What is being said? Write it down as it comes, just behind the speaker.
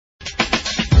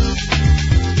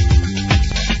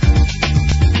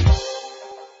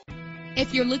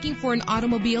If you're looking for an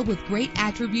automobile with great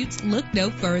attributes, look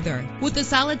no further. With a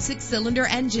solid 6-cylinder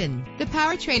engine, the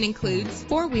powertrain includes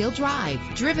 4-wheel drive,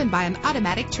 driven by an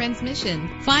automatic transmission.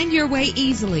 Find your way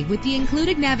easily with the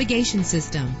included navigation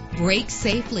system. Brake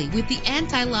safely with the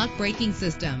anti-lock braking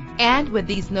system. And with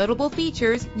these notable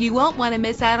features, you won't want to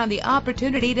miss out on the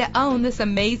opportunity to own this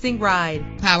amazing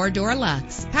ride. Power door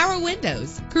locks, power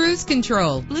windows, cruise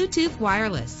control, Bluetooth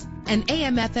wireless, an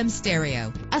AM/FM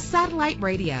stereo, a satellite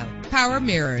radio, power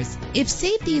mirrors. If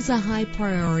safety is a high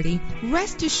priority,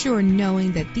 rest assured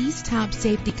knowing that these top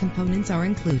safety components are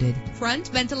included. Front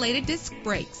ventilated disc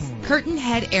brakes, curtain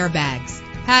head airbags,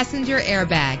 passenger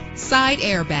airbag, side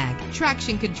airbag,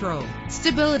 traction control,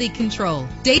 stability control,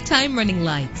 daytime running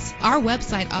lights. Our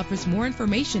website offers more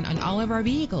information on all of our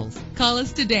vehicles. Call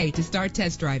us today to start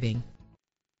test driving.